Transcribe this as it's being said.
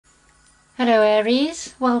Hello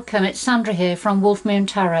Aries, welcome. It's Sandra here from Wolf Moon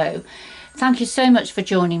Tarot. Thank you so much for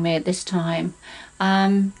joining me at this time.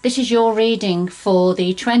 This is your reading for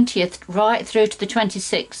the 20th right through to the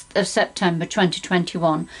 26th of September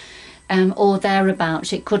 2021, or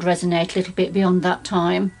thereabouts. It could resonate a little bit beyond that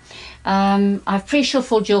time. I've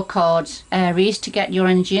pre-shuffled your cards, Aries, to get your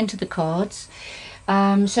energy into the cards.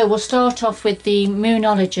 So we'll start off with the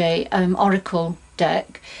Moonology Oracle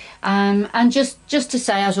deck. And just to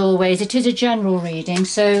say, as always, it is a general reading,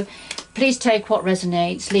 so please take what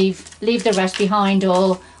resonates, leave the rest behind,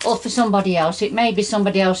 or for somebody else. It may be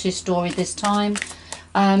somebody else's story this time,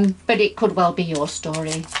 but it could well be your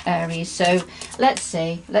story, Aries. So let's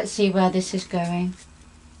see where this is going.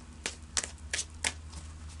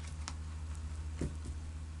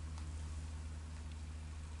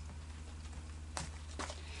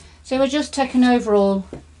 So we'll just take an overall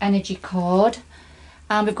energy card.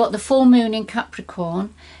 And we've got the full moon in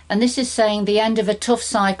Capricorn, and this is saying the end of a tough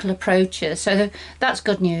cycle approaches. So that's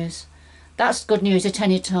good news. That's good news at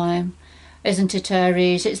any time, isn't it,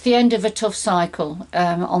 Aries? It's the end of a tough cycle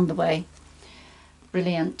on the way.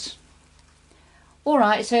 Brilliant. All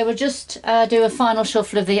right, so we'll just do a final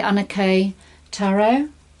shuffle of the Anarchy Tarot.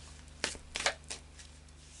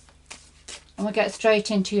 And we'll get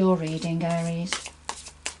straight into your reading, Aries.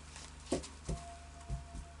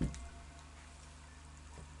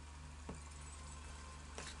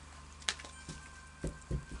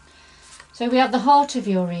 So we have the heart of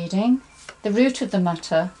your reading, the root of the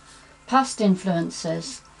matter, past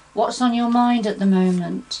influences, what's on your mind at the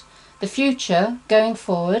moment, the future going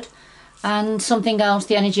forward, and something else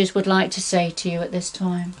the energies would like to say to you at this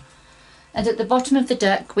time. And at the bottom of the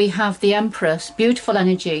deck we have the Empress, beautiful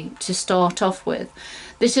energy to start off with.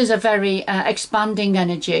 This is a very expanding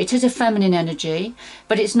energy. It is a feminine energy,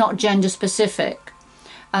 but it's not gender specific.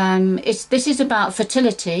 This is about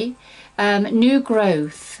fertility, new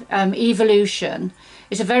growth, evolution.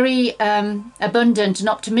 It's a very abundant and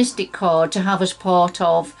optimistic card to have as part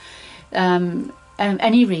of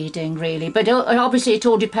any reading, really. But obviously it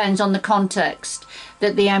all depends on the context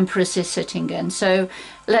that the Empress is sitting in. So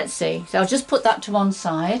let's see. So I'll just put that to one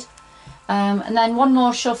side. And then one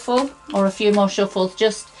more shuffle, or a few more shuffles.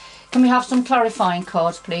 Just, can we have some clarifying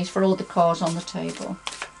cards, please, for all the cards on the table?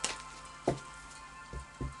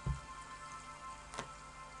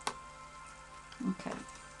 Okay.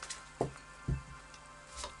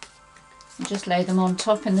 And just lay them on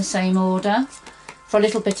top in the same order for a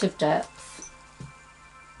little bit of depth.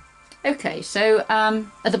 Okay, so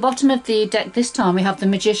at the bottom of the deck this time we have the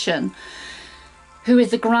Magician, who is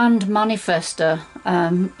the grand manifester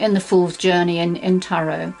in the Fool's Journey in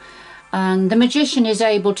Tarot. And the Magician is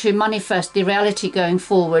able to manifest the reality going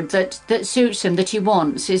forward that suits him, that he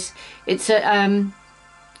wants. It's an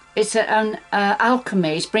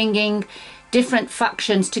alchemy. It's bringing different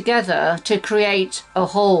factions together to create a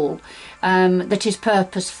whole that is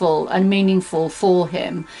purposeful and meaningful for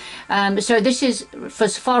him. So this is, for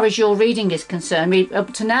as far as your reading is concerned,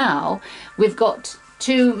 up to now we've got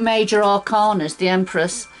two major arcanas, the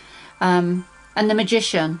Empress and the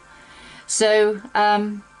Magician. So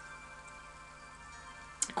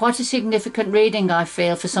quite a significant reading, I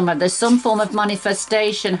feel, for someone. There's some form of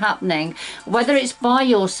manifestation happening, whether it's by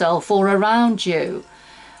yourself or around you,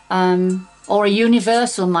 or a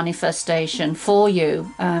universal manifestation for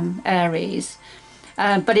you, Aries.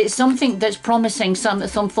 But it's something that's promising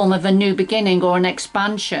some form of a new beginning or an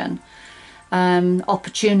expansion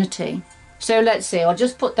opportunity. So let's see, I'll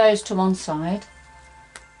just put those to one side.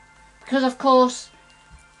 Because of course,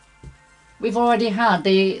 we've already had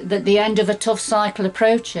the end of a tough cycle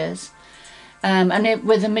approaches.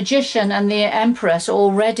 With the Magician and the Empress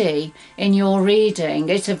already in your reading,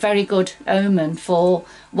 it's a very good omen for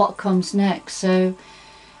what comes next. So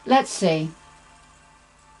let's see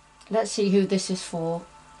who this is for.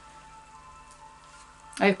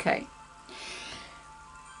 Okay,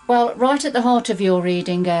 well, right at the heart of your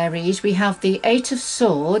reading, Aries, we have the Eight of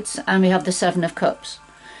Swords and we have the Seven of Cups.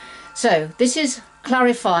 So this is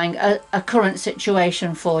clarifying a current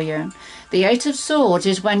situation for you. The Eight of Swords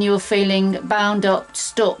is when you're feeling bound up,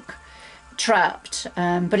 stuck, trapped,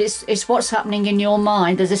 but it's what's happening in your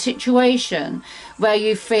mind. There's a situation where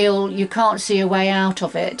you feel you can't see a way out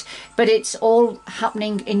of it, but it's all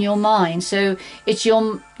happening in your mind. So it's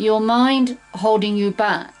your mind holding you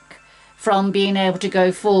back from being able to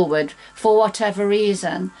go forward for whatever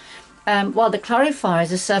reason. While the clarifier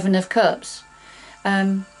is the 7 of Cups.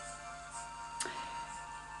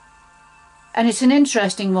 And it's an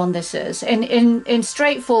interesting one, this is. In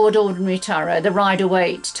straightforward ordinary tarot, the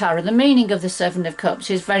Rider-Waite tarot, the meaning of the Seven of Cups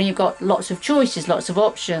is very, you've got lots of choices, lots of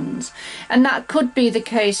options. And that could be the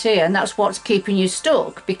case here, and that's what's keeping you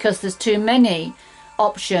stuck, because there's too many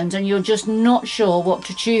options and you're just not sure what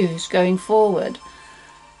to choose going forward.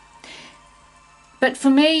 But for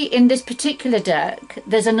me, in this particular deck,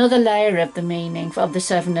 there's another layer of the meaning of the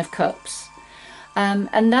Seven of Cups.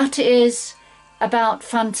 And that is about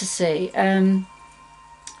fantasy, an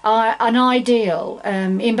ideal,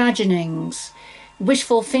 imaginings,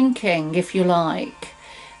 wishful thinking, if you like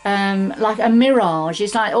a mirage.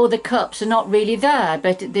 It's like, oh, the cups are not really there,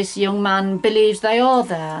 but this young man believes they are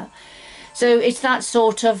there. So it's that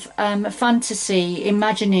sort of fantasy,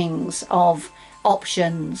 imaginings of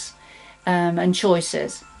options and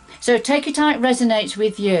choices. So take it how it resonates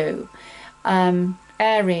with you,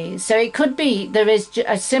 Aries. So it could be there is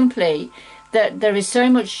simply that there is so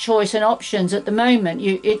much choice and options at the moment.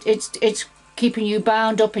 It's keeping you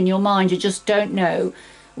bound up in your mind. You just don't know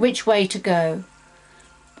which way to go.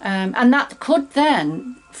 And that could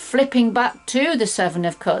then, flipping back to the Seven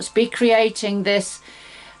of Cups, be creating this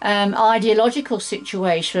ideological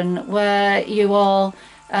situation where you are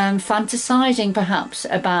fantasizing perhaps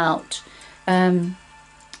about an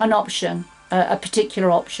option, a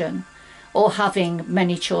particular option, or having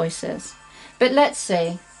many choices. But let's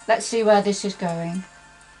see where this is going.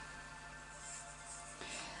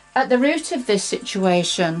 At the root of this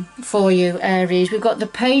situation for you, Aries, we've got the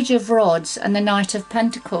Page of Rods and the Knight of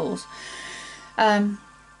Pentacles.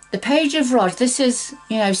 The Page of Rods, this is,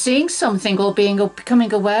 you know, seeing something or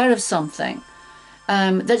becoming aware of something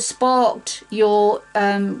that sparked your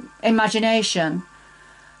imagination,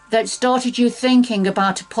 that started you thinking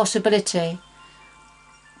about a possibility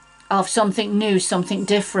of something new, something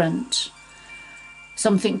different,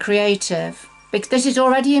 something creative. Because this is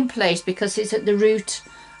already in place, because it's at the root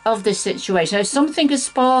of this situation. So something has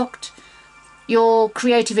sparked your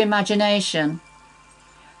creative imagination.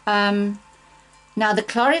 Now the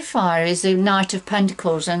clarifier is the Knight of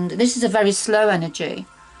Pentacles, and this is a very slow energy.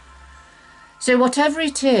 So whatever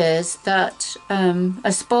it is that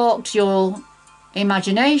has sparked your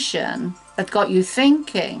imagination, that got you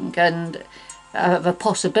thinking and of a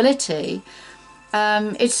possibility,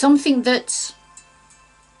 it's something that's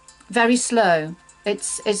very slow.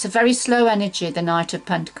 It's a very slow energy, the Knight of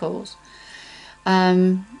Pentacles.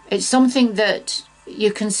 It's something that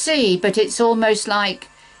you can see, but it's almost like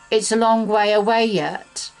it's a long way away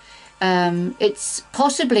yet. It's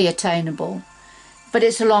possibly attainable, but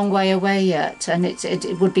it's a long way away yet, and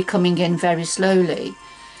it would be coming in very slowly.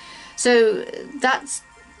 So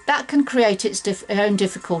that can create its own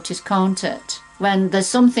difficulties, can't it? When there's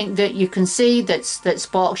something that you can see that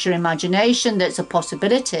sparks your imagination, that's a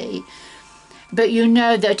possibility, but you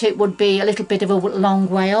know that it would be a little bit of a long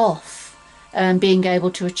way off being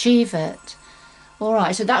able to achieve it. All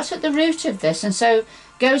right, so that's at the root of this, and so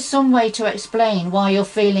goes some way to explain why you're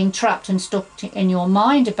feeling trapped and stuck in your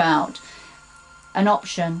mind about an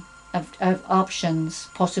option of options,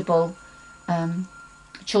 possible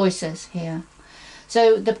choices here.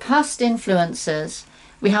 So the past influences,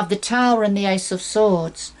 we have the Tower and the Ace of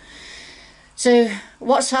Swords. So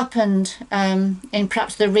what's happened in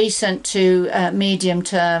perhaps the recent to medium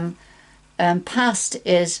term past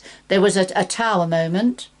is there was a tower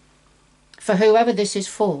moment. For whoever this is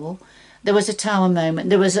for, there was a tower moment.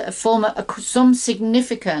 There was some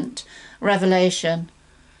significant revelation,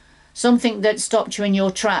 something that stopped you in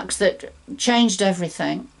your tracks, that changed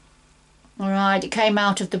everything. All right, it came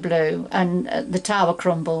out of the blue, and the tower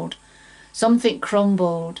crumbled. Something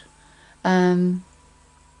crumbled. But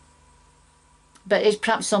it's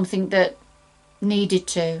perhaps something that needed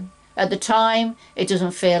to. At the time, it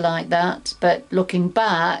doesn't feel like that, but looking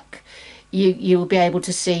back, you'll be able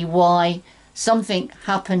to see why something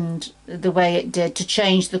happened the way it did to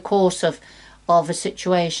change the course of a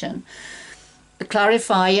situation. The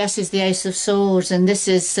clarifier, yes, is the Ace of Swords, and this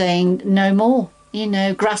is saying no more, you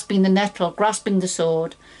know, grasping the nettle, grasping the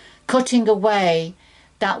sword, cutting away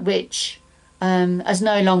that which has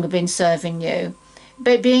no longer been serving you,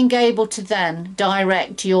 but being able to then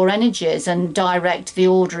direct your energies and direct the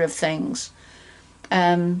order of things.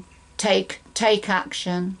 Take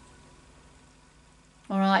action.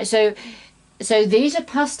 All right, so these are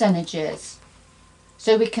past energies.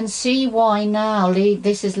 So we can see why now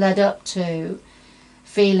this has led up to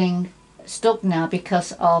feeling stuck now,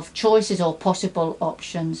 because of choices or possible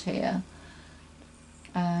options here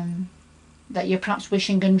that you're perhaps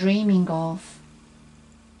wishing and dreaming of.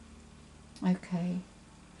 Okay.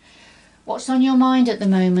 What's on your mind at the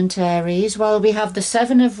moment, Aries? Well, we have the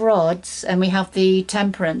Seven of Rods and we have the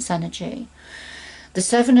Temperance energy. The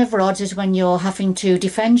Seven of Rods is when you're having to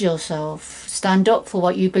defend yourself, stand up for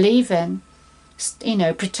what you believe in, you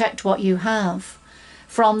know, protect what you have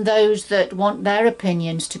from those that want their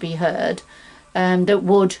opinions to be heard, that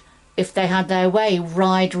would, if they had their way,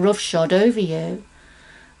 ride roughshod over you.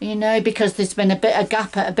 You know, because there's been a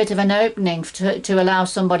gap, a bit of an opening to allow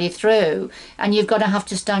somebody through, and you've got to have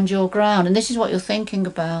to stand your ground, and this is what you're thinking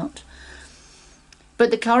about. But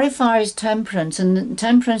the clarifier is temperance, and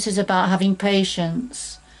temperance is about having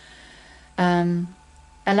patience,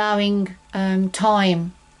 allowing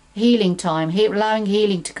time, healing time, allowing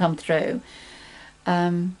healing to come through,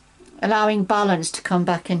 allowing balance to come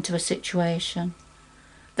back into a situation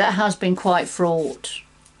that has been quite fraught.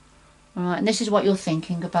 All right, and this is what you're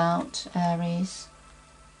thinking about, Aries.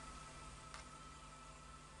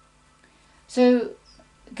 So,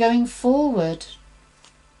 going forward,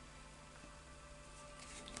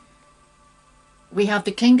 we have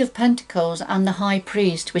the King of Pentacles and the High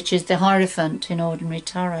Priest, which is the Hierophant in ordinary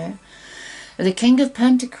tarot. The King of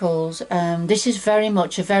Pentacles, this is very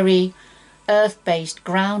much a very earth-based,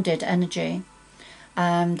 grounded energy.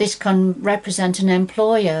 This can represent an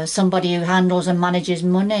employer, somebody who handles and manages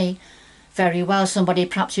money very well, somebody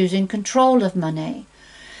perhaps who's in control of money.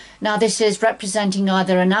 Now this is representing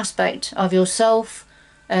either an aspect of yourself,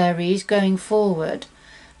 Aries, going forward,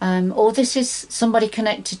 or this is somebody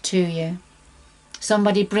connected to you,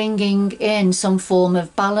 somebody bringing in some form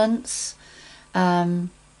of balance. The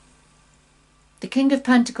King of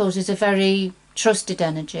Pentacles is a very trusted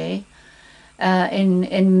energy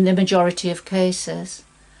in the majority of cases.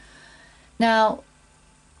 Now,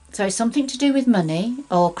 so it's something to do with money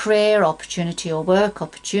or career opportunity or work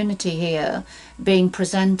opportunity here being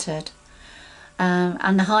presented.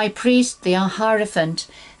 And the High Priest, the Hierophant,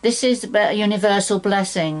 this is universal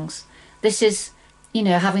blessings. This is, you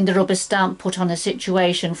know, having the rubber stamp put on a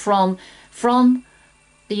situation from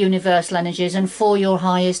the universal energies and for your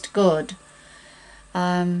highest good.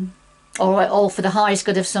 Or for the highest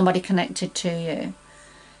good of somebody connected to you.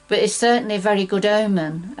 But it's certainly a very good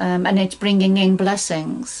omen, and it's bringing in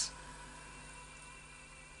blessings.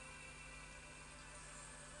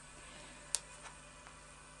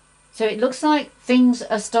 So it looks like things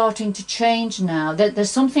are starting to change now. That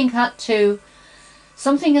there's something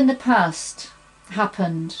in the past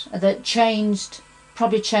happened that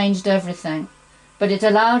probably changed everything, but it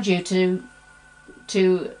allowed you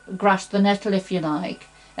to grasp the nettle, if you like,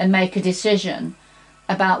 and make a decision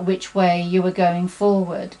about which way you were going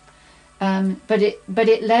forward. But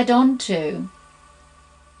it led on to,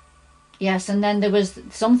 yes, and then there was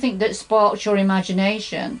something that sparked your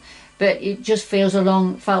imagination, but it just felt a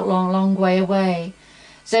long way away.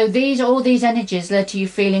 So all these energies led to you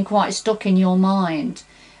feeling quite stuck in your mind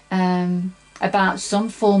about some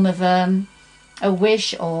form of a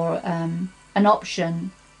wish or an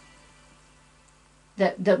option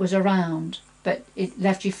that was around, but it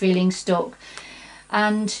left you feeling stuck.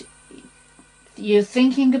 And you're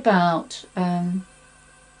thinking about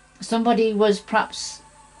somebody was perhaps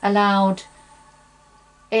allowed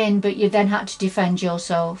in, but you then had to defend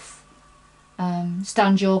yourself,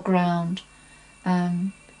 stand your ground,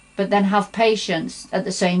 but then have patience at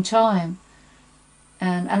the same time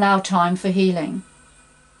and allow time for healing.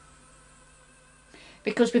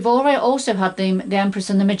 Because we've already also had the Empress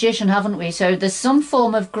and the Magician, haven't we? So there's some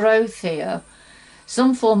form of growth here,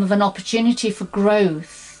 some form of an opportunity for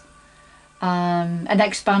growth, an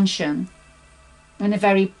expansion in a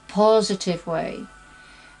very positive way,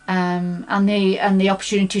 and the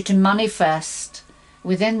opportunity to manifest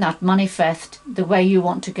within that, manifest the way you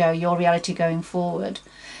want to go, your reality going forward.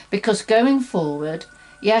 Because going forward,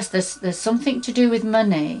 yes, there's something to do with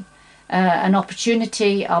money, an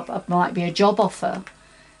opportunity, might be a job offer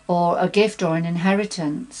or a gift or an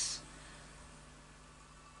inheritance.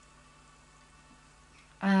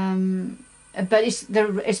 But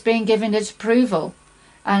it's being given its approval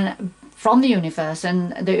and from the universe,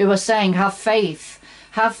 and they were saying have faith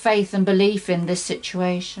and belief in this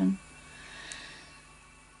situation.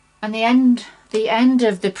 And the end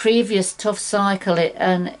of the previous tough cycle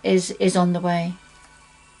is on the way.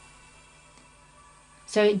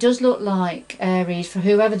 So it does look like, Aries, for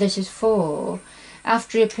whoever this is for,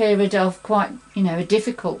 after a period of quite, a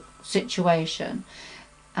difficult situation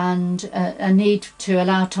and a need to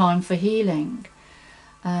allow time for healing,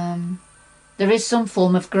 there is some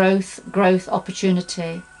form of growth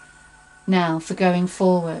opportunity now for going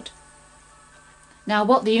forward. Now,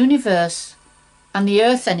 what the universe and the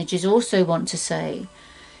earth energies also want to say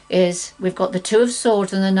is we've got the Two of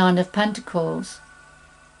Swords and the Nine of Pentacles.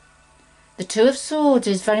 The Two of Swords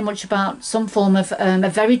is very much about some form of a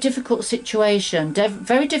very difficult situation,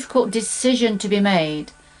 very difficult decision to be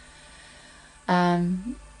made.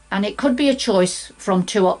 And it could be a choice from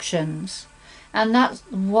two options. And that's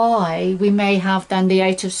why we may have then the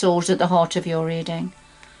Eight of Swords at the heart of your reading.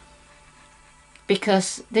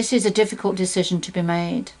 Because this is a difficult decision to be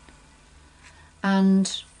made.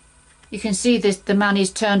 And you can see this, the man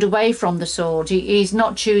is turned away from the sword. He's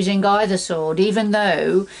not choosing either sword, even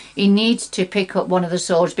though he needs to pick up one of the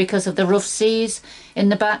swords because of the rough seas in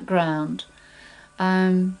the background.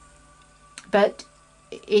 But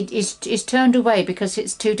it is turned away because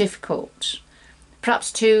it's too difficult.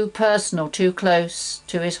 Perhaps too personal, too close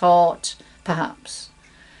to his heart, perhaps.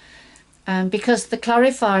 Because the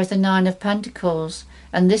clarifier is the Nine of Pentacles.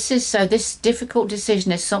 And this difficult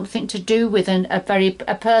decision is something to do with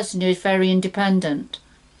a person who is very independent.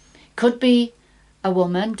 Could be a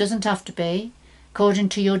woman, doesn't have to be, according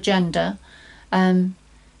to your gender.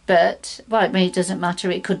 But, well, I mean, it doesn't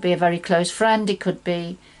matter. It could be a very close friend. It could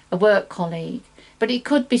be a work colleague. But it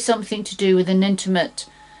could be something to do with an intimate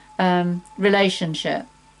relationship.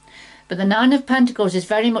 But the Nine of Pentacles is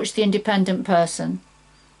very much the independent person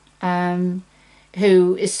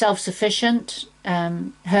who is self-sufficient,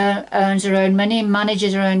 earns her own money,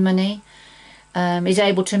 manages her own money, is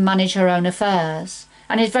able to manage her own affairs,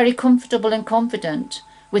 and is very comfortable and confident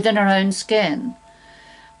within her own skin.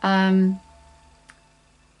 There's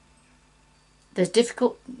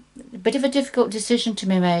a bit of a difficult decision to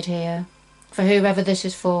be made here for whoever this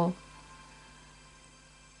is for.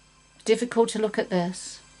 It's difficult to look at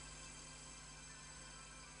this.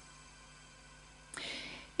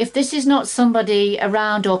 If this is not somebody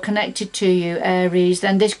around or connected to you, Aries,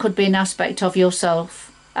 then this could be an aspect of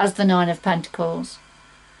yourself as the Nine of Pentacles.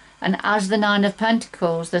 And as the Nine of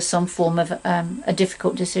Pentacles, there's some form of a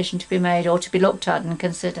difficult decision to be made or to be looked at and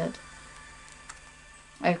considered.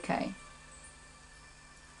 Okay.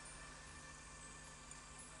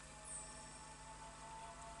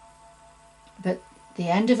 But the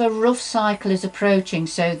end of a rough cycle is approaching,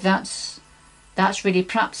 so that's really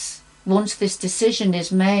perhaps once this decision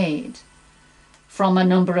is made from a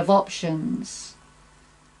number of options,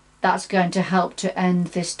 that's going to help to end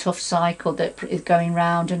this tough cycle that is going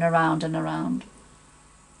round and around and around.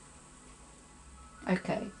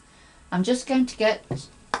 Okay, I'm just going to get,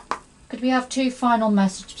 could we have two final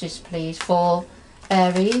messages please for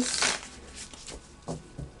Aries,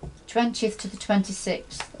 20th to the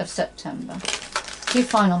 26th of September. Two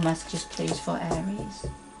final messages please for Aries.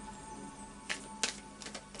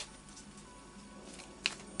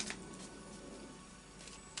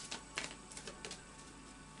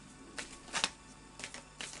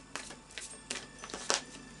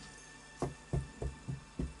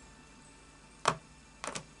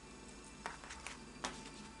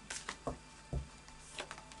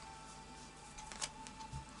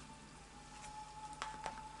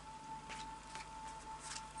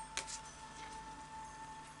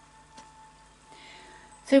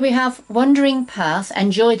 So we have wandering path,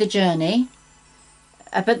 enjoy the journey,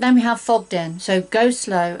 but then we have fogged in, so go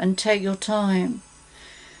slow and take your time.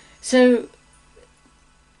 So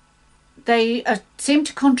they seem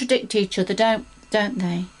to contradict each other, don't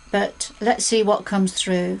they? But let's see what comes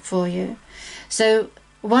through for you. So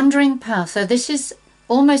wandering path, so this is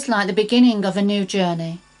almost like the beginning of a new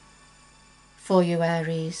journey for you,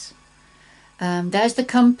 Aries. There's the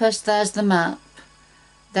compass, there's the map.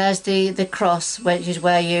 There's the cross, which is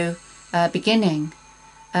where you are beginning.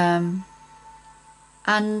 And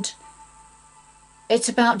it's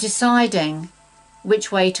about deciding which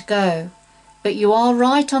way to go. But you are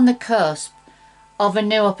right on the cusp of a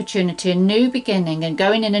new opportunity, a new beginning, and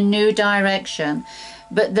going in a new direction.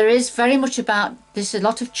 But there is very much about, there's a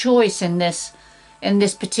lot of choice in this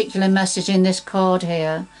particular message, in this card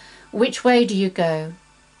here. Which way do you go?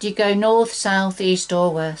 Do you go north, south, east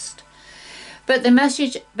or west? But the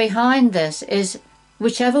message behind this is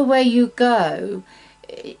whichever way you go,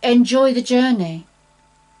 enjoy the journey.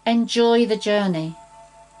 Enjoy the journey,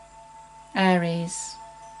 Aries.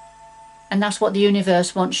 And that's what the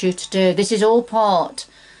universe wants you to do. This is all part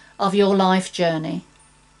of your life journey.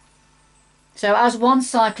 So as one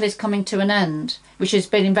cycle is coming to an end, which has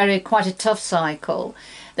been quite a tough cycle,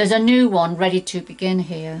 there's a new one ready to begin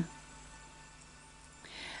here.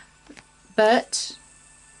 But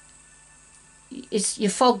you're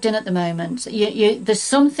fogged in at the moment. There's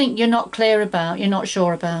something you're not clear about, you're not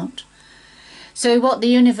sure about. So what the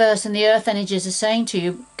universe and the earth energies are saying to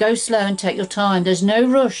you, go slow and take your time. There's no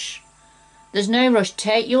rush. There's no rush.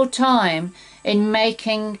 Take your time in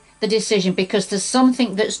making the decision, because there's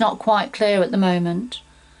something that's not quite clear at the moment.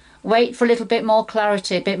 Wait for a little bit more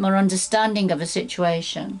clarity, a bit more understanding of a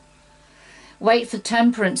situation. Wait for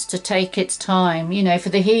temperance to take its time, you know, for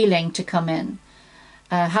the healing to come in.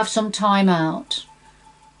 Have some time out.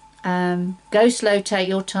 Go slow, take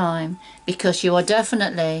your time, because you are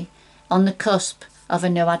definitely on the cusp of a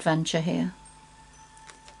new adventure here.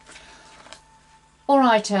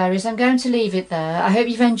 Alright Aries, I'm going to leave it there. I hope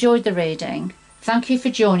you've enjoyed the reading. Thank you for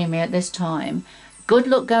joining me at this time. Good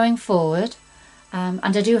luck going forward, and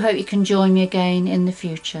I do hope you can join me again in the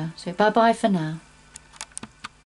future. So bye bye for now.